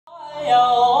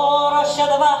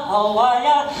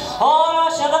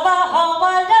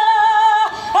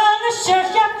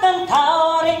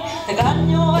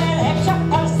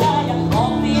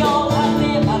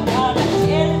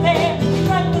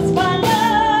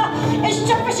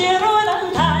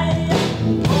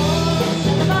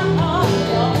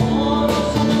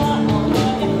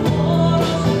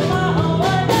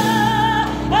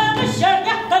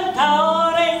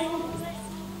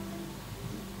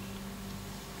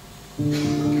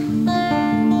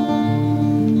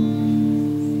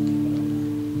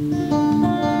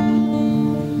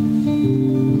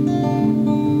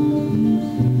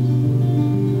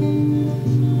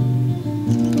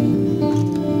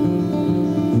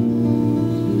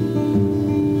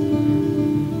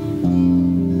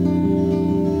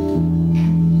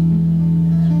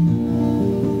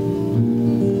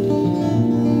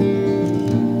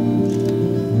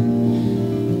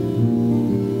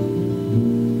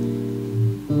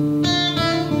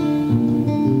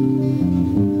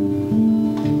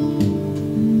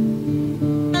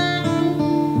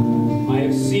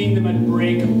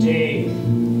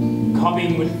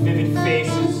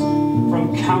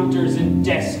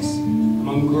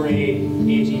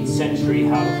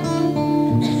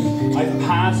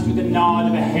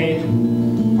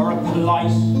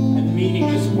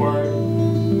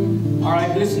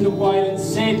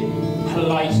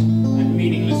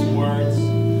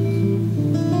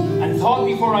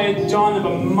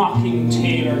Mocking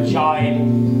tailor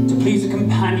jibe to please a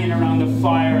companion around the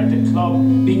fire at the club,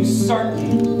 being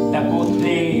certain that both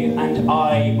they and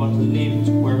I but lived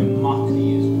where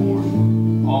motley is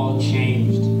born. All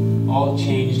changed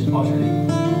utterly,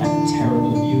 and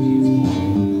terrible beauty is born.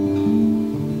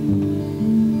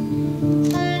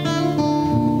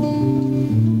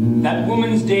 That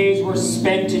woman's days were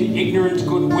spent in ignorant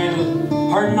goodwill,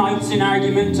 her nights in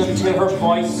argument until her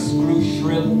voice grew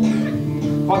shrill.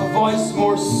 What voice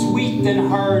more sweet than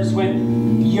hers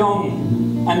when,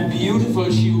 young and beautiful,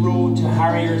 she rode to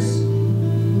harriers?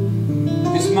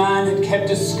 This man had kept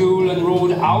a school and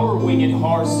rode our winged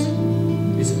horse.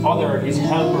 This other, his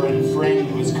helper and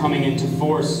friend, was coming into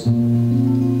force.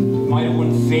 Might have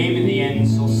won fame in the end,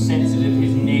 so sensitive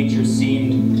his nature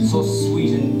seemed, so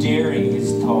sweet and daring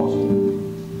his thought.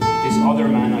 This other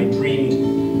man I dreamed,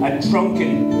 a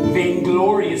drunken,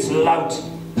 vainglorious lout.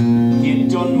 He had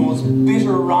done most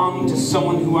bitter wrong to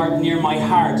someone who art near my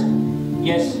heart.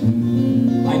 Yet,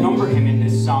 I number him in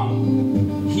this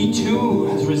song. He too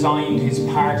has resigned his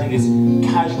part in this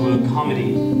casual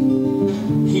comedy.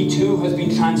 He too has been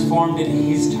transformed in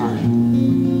his turn.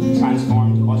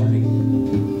 Transformed utterly.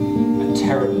 A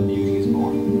terrible beauty is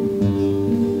born.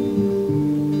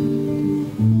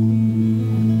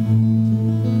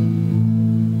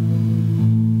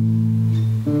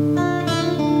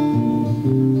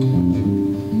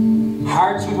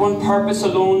 Hearts with one purpose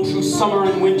alone through summer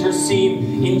and winter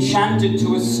seem enchanted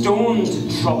to a stone to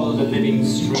trouble the living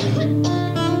stream.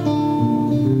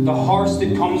 The horse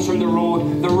that comes from the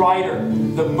road, the rider,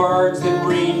 the birds that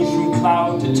range from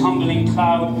cloud to tumbling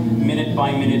cloud, minute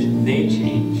by minute they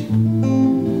change.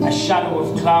 A shadow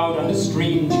of cloud on the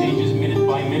stream changes minute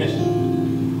by minute.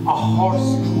 A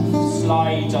horse hoof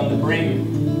slides on the brim,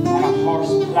 and a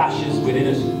horse plashes within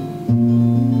it.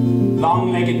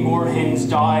 Long-legged moorhens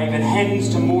dive, and hens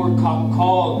to moorcock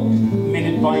call.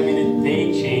 Minute by minute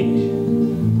they change.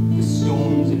 The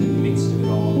stones in the midst of it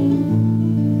all.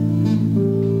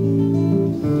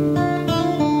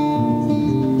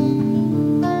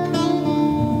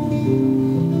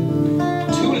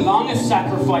 Too long a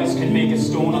sacrifice can make a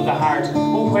stone of the heart.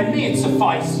 Oh, when may it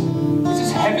suffice? This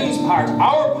is heaven's part,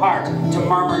 our part, to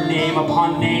murmur name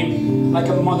upon name, like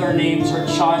a mother names her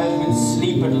child when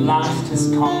sleep at last has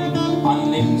come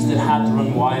on limbs that had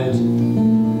run wild.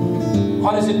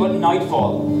 What is it but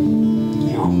nightfall?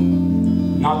 No,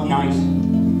 not night,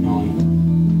 no,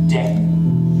 death.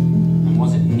 And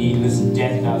was it needless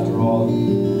death after all?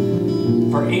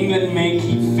 For England may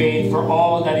keep faith for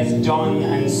all that is done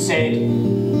and said.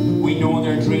 We know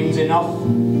their dreams enough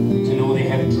to know they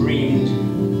have dreamed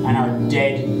and are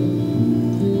dead.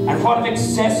 And what if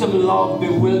excessive love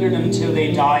bewildered them till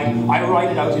they die? I write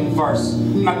it out in verse.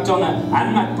 MacDonagh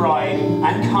and MacBride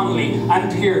and Connolly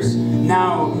and Pearse,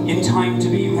 now in time to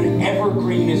be when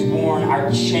evergreen is worn, are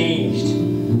changed.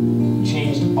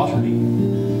 Changed utterly.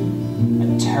 A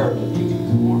terrible beauty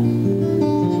is born.